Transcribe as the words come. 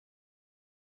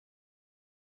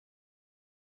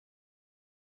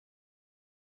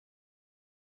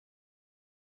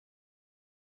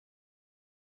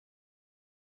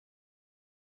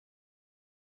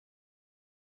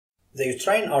The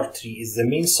uterine artery is the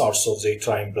main source of the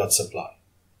uterine blood supply.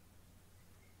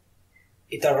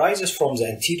 It arises from the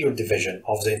anterior division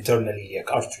of the internal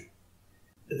iliac artery.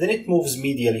 Then it moves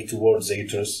medially towards the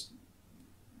uterus,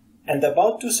 and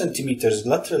about 2 centimeters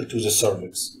lateral to the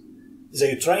cervix,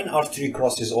 the uterine artery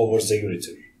crosses over the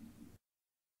ureter.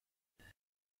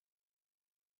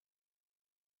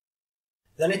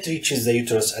 Then it reaches the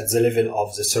uterus at the level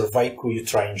of the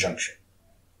cervico-uterine junction.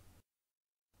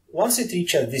 Once it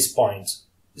reaches this point,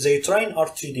 the uterine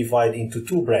artery divides into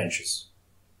 2 branches.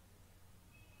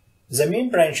 The main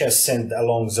branch ascends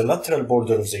along the lateral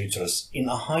border of the uterus in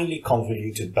a highly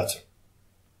convoluted pattern.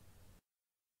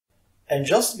 And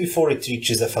just before it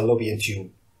reaches the fallopian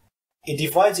tube, it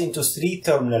divides into 3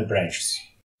 terminal branches.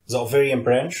 The ovarian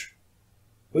branch,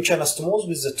 which anastomoses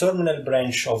with the terminal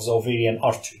branch of the ovarian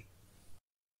artery.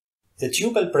 The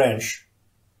tubal branch,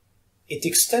 it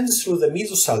extends through the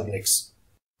mesosalpinx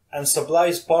and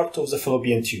supplies part of the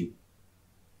fallopian tube.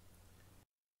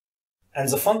 And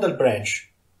the fundal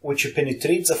branch, which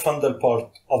penetrates the fundal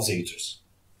part of the uterus.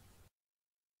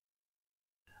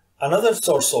 Another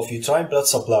source of uterine blood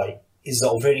supply is the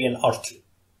ovarian artery.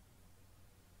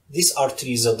 This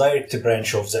artery is a direct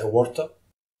branch of the aorta.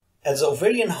 At the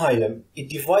ovarian hilum, it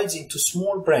divides into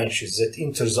small branches that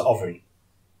enter the ovary.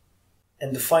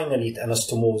 And finally it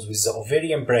anastomoses with the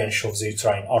ovarian branch of the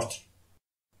uterine artery.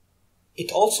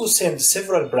 It also sends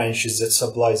several branches that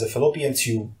supply the fallopian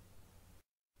tube,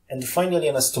 and finally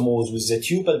anastomoses with the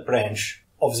tubal branch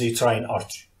of the uterine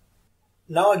artery.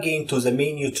 Now again to the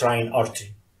main uterine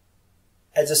artery.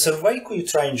 At the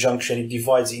cervico-uterine junction, it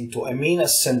divides into a main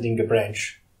ascending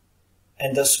branch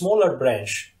and a smaller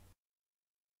branch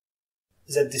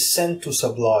that descend to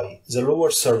supply the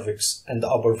lower cervix and the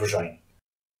upper vagina.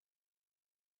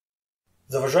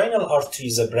 The vaginal artery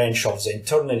is a branch of the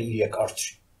internal iliac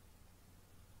artery.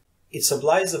 It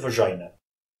supplies the vagina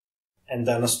and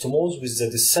anastomoses with the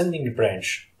descending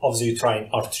branch of the uterine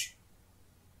artery.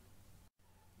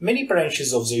 Many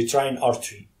branches of the uterine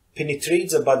artery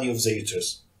penetrate the body of the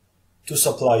uterus to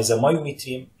supply the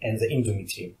myometrium and the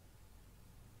endometrium.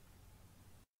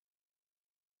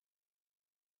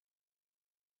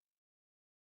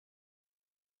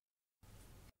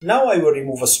 Now I will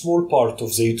remove a small part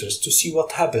of the uterus to see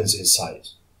what happens inside.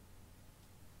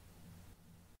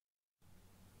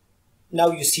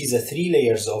 Now you see the 3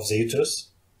 layers of the uterus,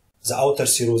 the outer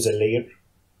serosal layer,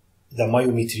 the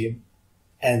myometrium,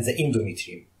 and the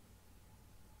endometrium.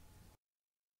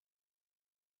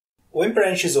 When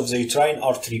branches of the uterine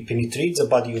artery penetrate the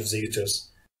body of the uterus,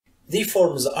 they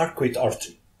form the arcuate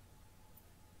artery.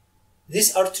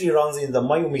 This artery runs in the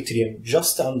myometrium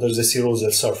just under the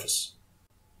serosal surface.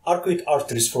 Arcuate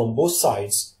arteries from both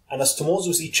sides anastomose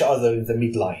with each other in the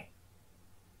midline.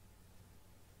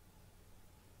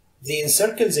 They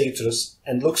encircle the uterus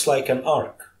and looks like an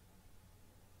arc,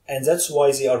 and that's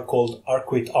why they are called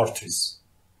arcuate arteries.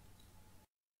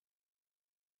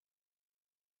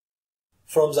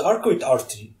 From the arcuate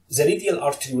artery, the radial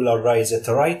artery will arise at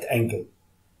a right angle,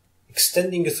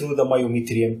 extending through the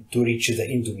myometrium to reach the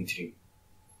endometrium.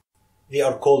 They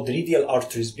are called radial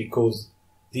arteries because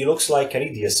they look like a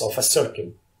radius of a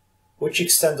circle, which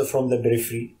extend from the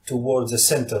periphery towards the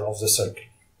center of the circle.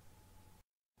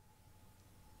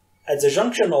 At the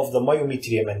junction of the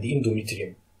myometrium and the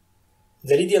endometrium,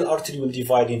 the radial artery will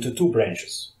divide into 2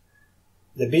 branches,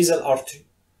 the basal artery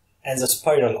and the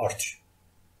spiral artery.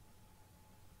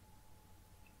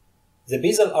 The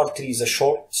basal artery is a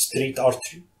short, straight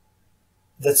artery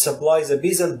that supplies the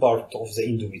basal part of the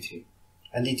endometrium,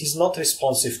 and it is not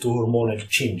responsive to hormonal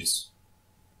changes.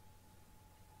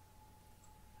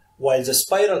 While the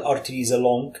spiral artery is a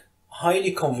long,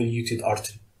 highly convoluted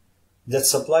artery that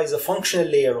supplies a functional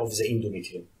layer of the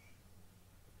endometrium.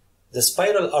 The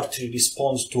spiral artery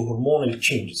responds to hormonal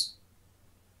changes,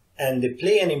 and they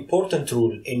play an important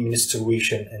role in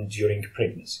menstruation and during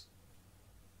pregnancy.